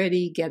photos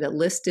ready, get it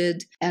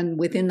listed. And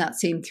within that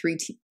same 3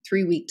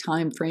 week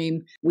time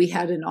frame, we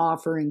had an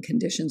offer and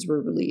conditions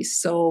were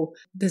released. So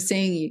the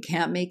saying, you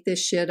can't make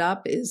this shit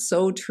up, is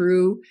so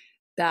true,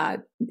 that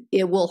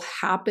it will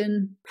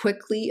happen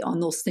quickly on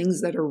those things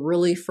that are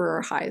really for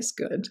our highest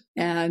good.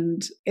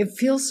 And it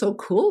feels so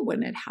cool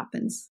when it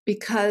happens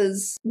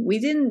because we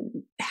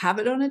didn't have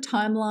it on a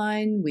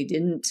timeline. We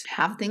didn't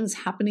have things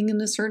happening in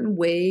a certain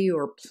way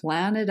or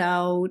plan it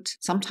out.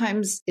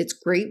 Sometimes it's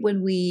great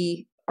when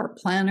we are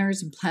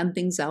planners and plan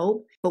things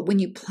out, but when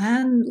you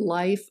plan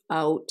life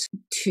out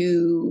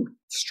too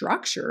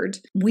structured,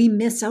 we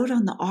miss out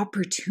on the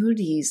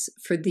opportunities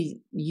for the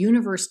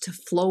universe to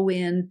flow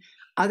in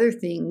other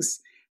things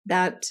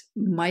that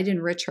might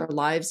enrich our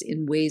lives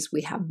in ways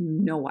we have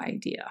no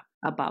idea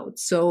about.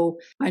 So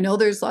I know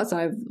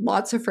I have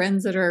lots of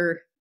friends that are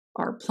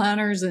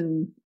planners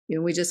and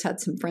We just had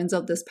some friends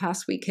out this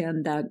past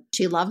weekend that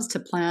she loves to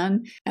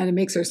plan, and it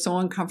makes her so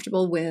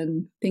uncomfortable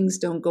when things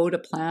don't go to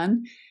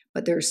plan.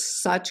 But there's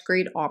such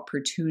great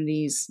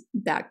opportunities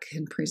that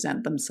can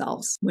present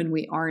themselves when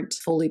we aren't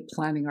fully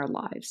planning our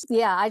lives.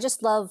 Yeah, I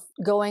just love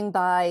going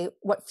by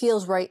what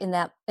feels right in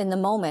the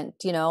moment,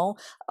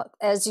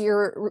 As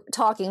you're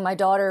talking, my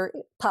daughter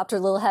popped her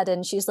little head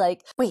in. She's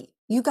like, "Wait,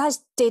 you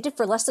guys dated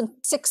for less than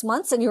 6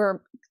 months and and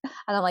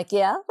I'm like,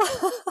 "Yeah."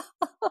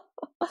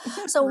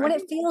 So Right? when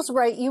it feels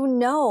right,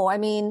 I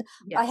mean,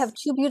 I have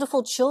Yes. 2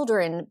 beautiful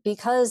children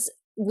because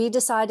we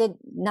decided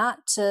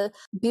not to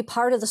be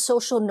part of the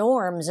social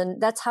norms.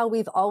 And that's how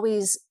we've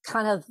always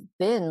kind of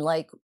been.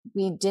 Like,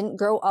 we didn't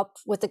grow up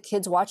with the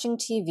kids watching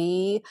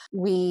TV.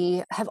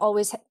 We have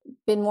always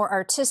been more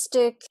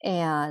artistic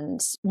and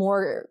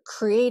more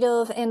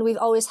creative. And we've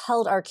always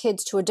held our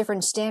kids to a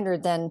different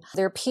standard than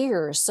their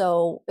peers.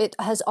 So it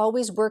has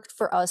always worked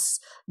for us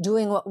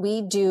doing what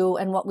we do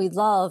and what we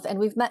love. And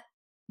we've met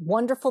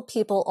wonderful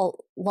people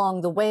along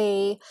the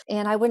way,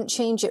 and I wouldn't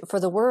change it for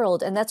the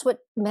world. And that's what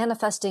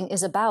manifesting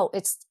is about.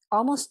 It's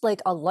almost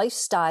like a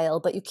lifestyle,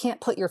 but you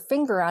can't put your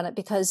finger on it,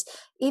 because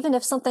even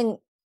if something,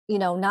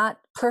 not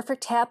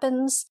perfect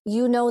happens,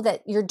 you know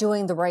that you're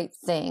doing the right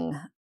thing.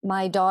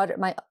 My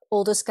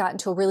oldest, got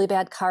into a really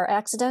bad car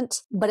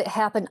accident, but it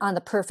happened on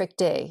the perfect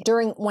day.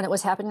 When it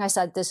was happening, I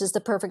said, this is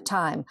the perfect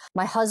time.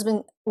 My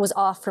husband was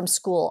off from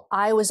school.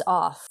 I was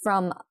off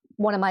from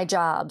one of my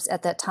jobs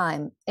at that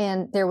time,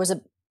 and there was a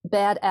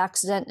bad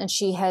accident, and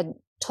she had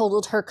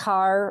totaled her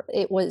car.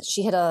 I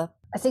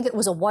think it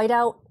was a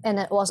whiteout, and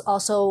it was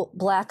also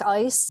black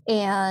ice.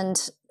 And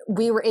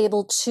we were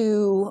able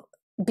to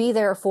be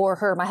there for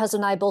her. My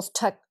husband and I both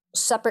took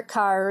separate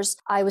cars.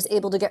 I was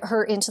able to get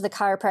her into the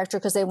chiropractor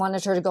because they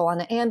wanted her to go on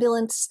the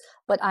ambulance.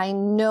 But I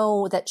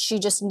know that she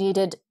just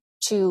needed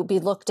to be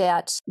looked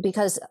at,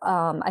 because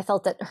I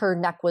felt that her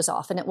neck was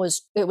off, and it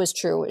was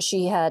true.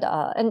 She had,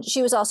 and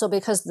she was also,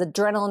 because the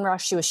adrenaline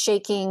rush, she was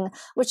shaking,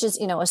 which is,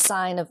 a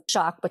sign of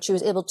shock, but she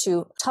was able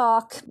to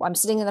talk. I'm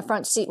sitting in the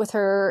front seat with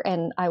her,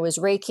 and I was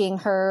raking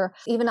her.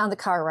 Even on the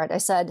car ride, I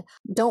said,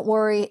 don't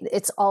worry,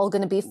 it's all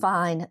going to be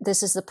fine.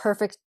 This is the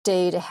perfect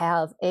day to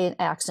have an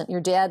accident.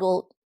 Your dad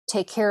will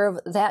take care of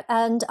that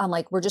end. I'm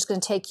like, we're just going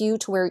to take you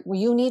to where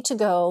you need to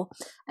go,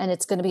 and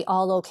it's going to be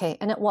all okay.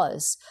 And it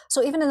was.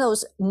 So even in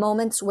those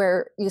moments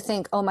where you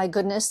think, oh my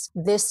goodness,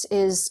 this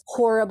is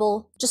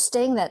horrible, just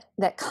staying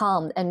that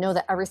calm and know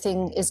that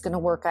everything is going to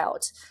work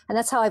out. And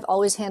that's how I've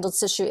always handled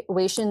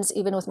situations,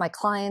 even with my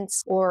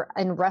clients or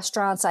in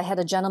restaurants. I had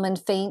a gentleman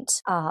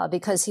faint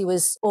because he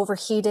was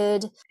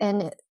overheated,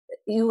 and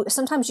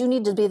sometimes you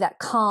need to be that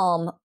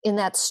calm in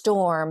that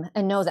storm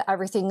and know that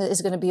everything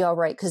is going to be all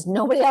right, because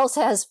nobody else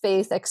has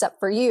faith except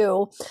for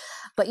you.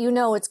 But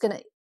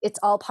it's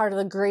all part of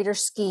a greater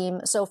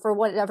scheme. So for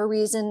whatever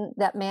reason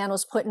that man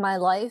was put in my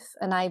life,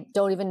 and I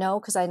don't even know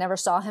because I never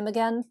saw him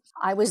again,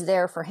 I was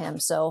there for him.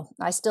 So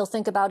I still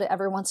think about it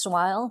every once in a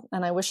while,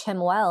 and I wish him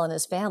well and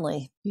his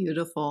family.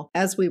 Beautiful.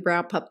 As we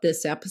wrap up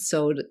this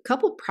episode, a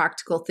couple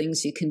practical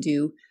things you can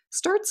do.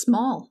 Start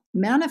small.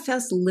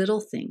 Manifest little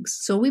things.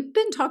 So we've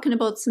been talking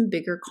about some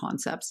bigger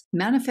concepts.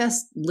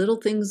 Manifest little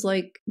things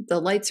like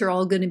the lights are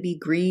all going to be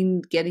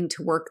green getting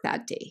to work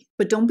that day.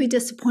 But don't be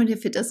disappointed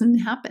if it doesn't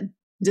happen.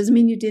 It doesn't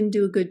mean you didn't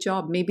do a good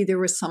job. Maybe there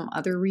was some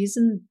other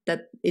reason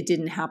that it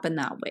didn't happen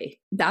that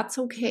way. That's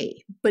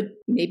okay. But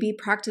maybe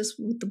practice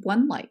with the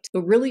one light.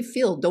 But really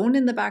don't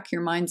in the back of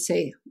your mind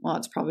say, well,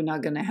 it's probably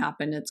not going to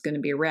happen. It's going to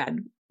be red.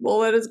 Well,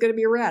 then it's going to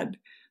be red.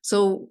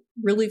 So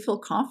really feel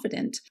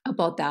confident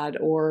about that.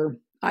 Or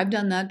I've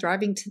done that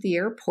driving to the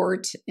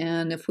airport,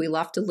 and if we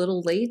left a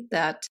little late,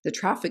 that the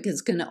traffic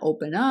is going to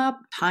open up,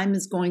 time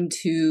is going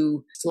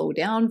to slow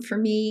down for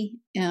me,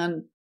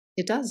 and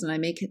it does, and I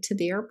make it to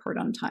the airport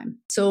on time.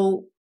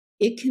 So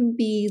it can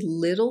be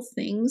little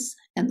things,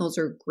 and those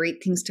are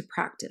great things to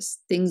practice,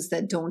 things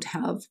that don't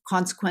have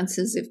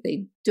consequences if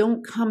they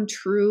don't come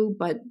true,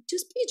 but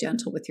just be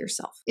gentle with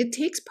yourself. It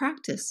takes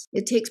practice.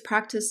 It takes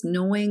practice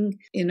knowing.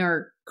 In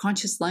our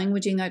conscious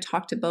languaging, I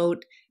talked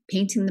about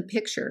painting the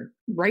picture.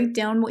 Write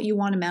down what you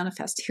want to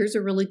manifest. Here's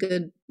a really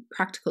good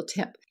practical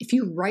tip. If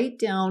you write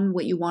down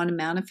what you want to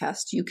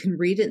manifest, you can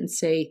read it and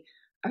say,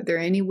 are there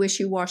any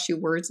wishy-washy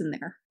words in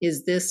there?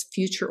 Is this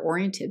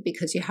future-oriented?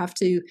 Because you have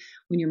to,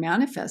 when you're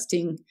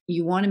manifesting,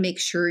 you want to make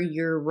sure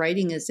you're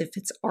writing as if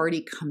it's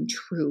already come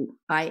true.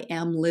 I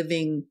am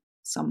living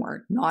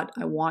somewhere, not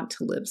I want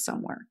to live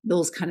somewhere.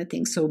 Those kind of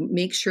things. So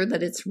make sure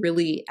that it's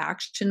really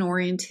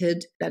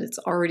action-oriented, that it's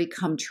already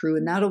come true,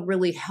 and that'll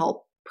really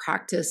help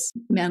practice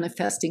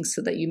manifesting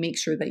so that you make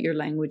sure that your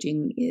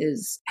languaging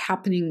is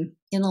happening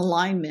in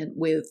alignment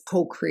with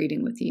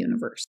co-creating with the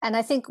universe. And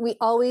I think we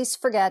always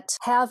forget,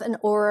 have an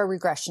aura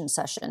regression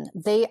session.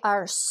 They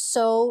are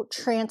so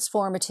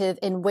transformative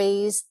in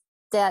ways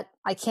that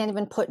I can't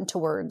even put into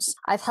words.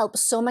 I've helped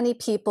so many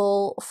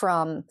people,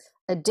 from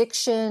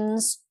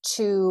addictions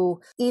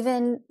to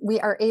even we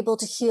are able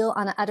to heal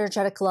on an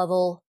energetic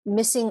level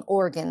missing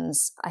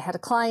organs. I had a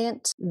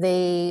client,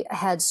 they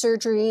had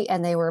surgery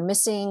and they were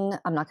missing,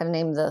 I'm not going to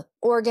name the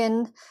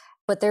organ,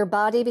 But their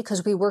body,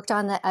 because we worked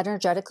on that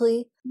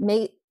energetically,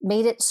 made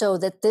it so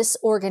that this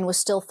organ was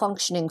still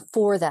functioning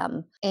for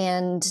them.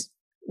 And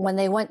when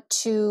they went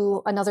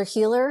to another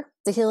healer,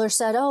 the healer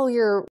said,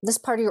 oh, this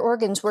part of your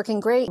organ's working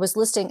great, was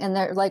listing. And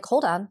they're like,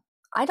 hold on,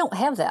 I don't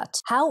have that.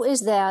 How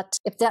is that,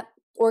 if that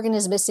organ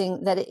is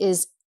missing, that it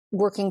is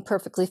working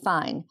perfectly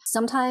fine?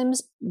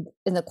 Sometimes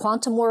in the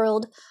quantum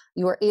world,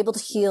 you are able to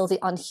heal the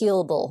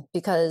unhealable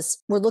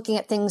because we're looking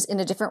at things in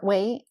a different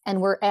way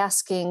and we're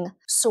asking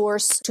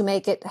source to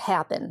make it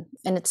happen.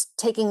 And it's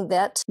taking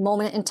that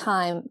moment in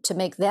time to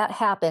make that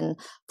happen,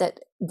 that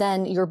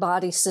then your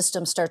body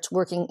system starts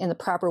working in the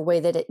proper way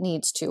that it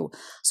needs to.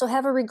 So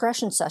have a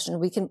regression session.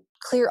 We can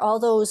clear all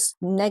those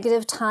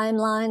negative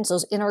timelines,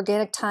 those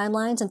inorganic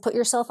timelines, and put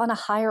yourself on a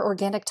higher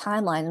organic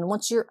timeline. And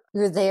once you're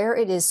there,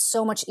 it is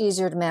so much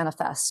easier to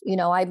manifest.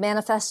 I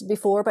manifested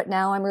before, but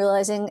now I'm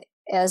realizing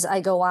as I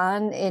go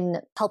on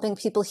in helping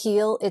people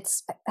heal,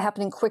 it's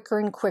happening quicker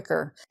and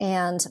quicker.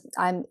 And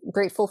I'm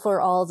grateful for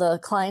all the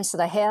clients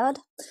that I had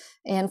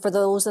and for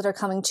those that are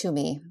coming to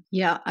me.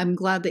 Yeah, I'm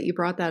glad that you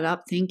brought that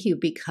up. Thank you,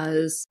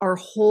 because our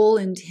whole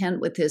intent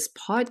with this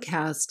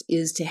podcast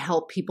is to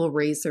help people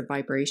raise their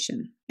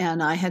vibration.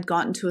 And I had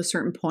gotten to a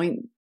certain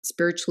point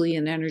spiritually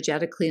and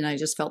energetically, and I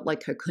just felt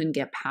like I couldn't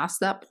get past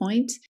that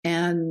point.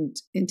 And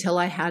until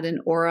I had an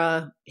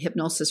aura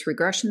hypnosis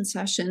regression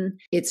session,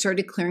 it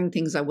started clearing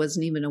things I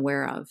wasn't even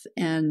aware of.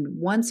 And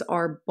once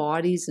our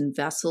bodies and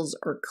vessels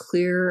are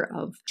clear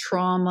of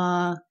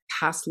trauma,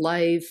 past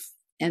life,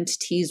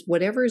 entities,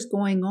 whatever is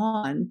going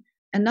on,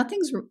 and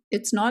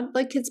it's not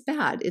like it's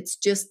bad. It's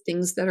just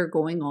things that are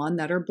going on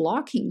that are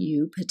blocking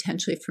you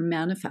potentially from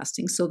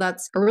manifesting. So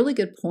that's a really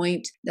good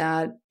point,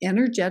 that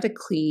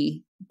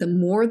energetically, the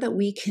more that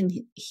we can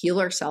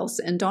heal ourselves,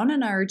 and Dawn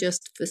and I are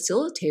just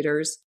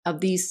facilitators of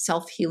these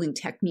self-healing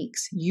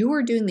techniques. You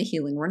are doing the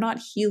healing. We're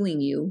not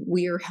healing you.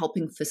 We are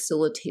helping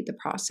facilitate the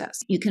process.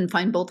 You can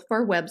find both of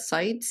our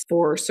websites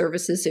for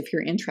services if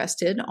you're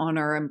interested on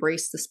our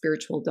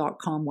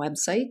embracethespiritual.com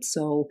website.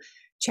 So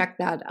check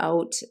that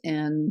out,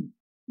 and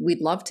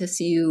we'd love to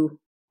see you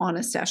on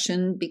a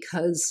session,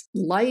 because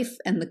life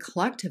and the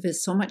collective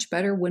is so much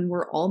better when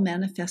we're all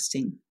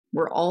manifesting.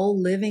 We're all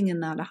living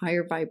in that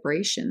higher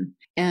vibration.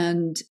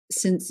 And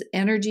since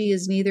energy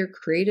is neither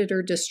created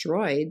or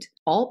destroyed,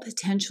 all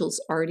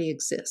potentials already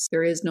exist.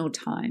 There is no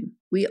time.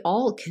 We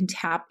all can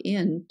tap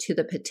into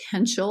the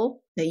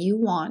potential that you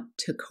want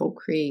to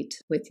co-create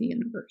with the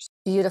universe.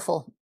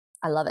 Beautiful.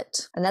 I love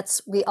it. And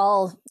we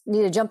all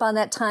need to jump on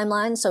that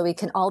timeline so we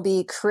can all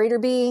be creator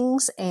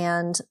beings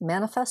and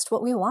manifest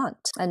what we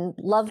want. And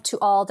love to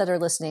all that are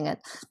listening.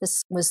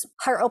 This was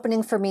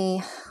heart-opening for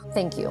me.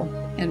 Thank you.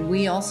 And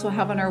we also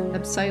have on our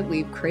website,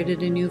 we've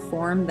created a new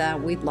form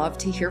that we'd love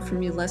to hear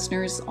from you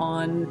listeners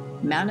on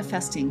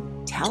manifesting.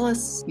 Tell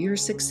us your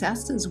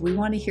successes. We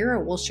want to hear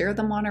it. We'll share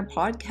them on our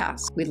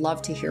podcast. We'd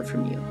love to hear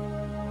from you.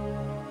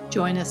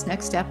 Join us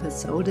next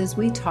episode as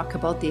we talk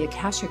about the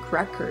Akashic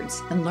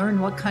Records and learn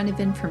what kind of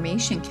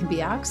information can be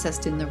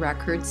accessed in the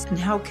records and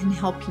how it can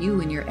help you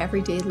in your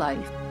everyday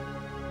life.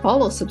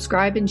 Follow,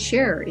 subscribe, and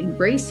share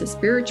Embrace the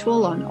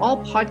Spiritual on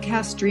all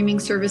podcast streaming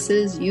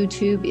services,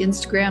 YouTube,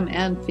 Instagram,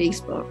 and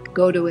Facebook.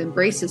 Go to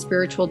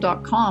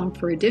embracethespiritual.com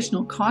for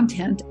additional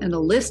content and a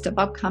list of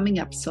upcoming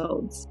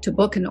episodes. To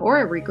book an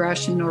aura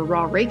regression or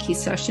raw Reiki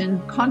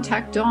session,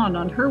 contact Dawn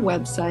on her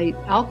website,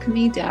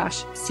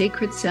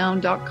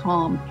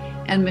 alchemy-sacredsound.com,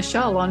 and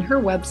Michelle on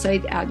her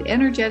website at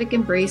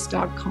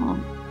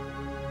energeticembrace.com.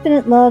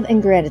 Infinite love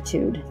and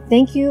gratitude.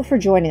 Thank you for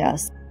joining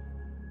us.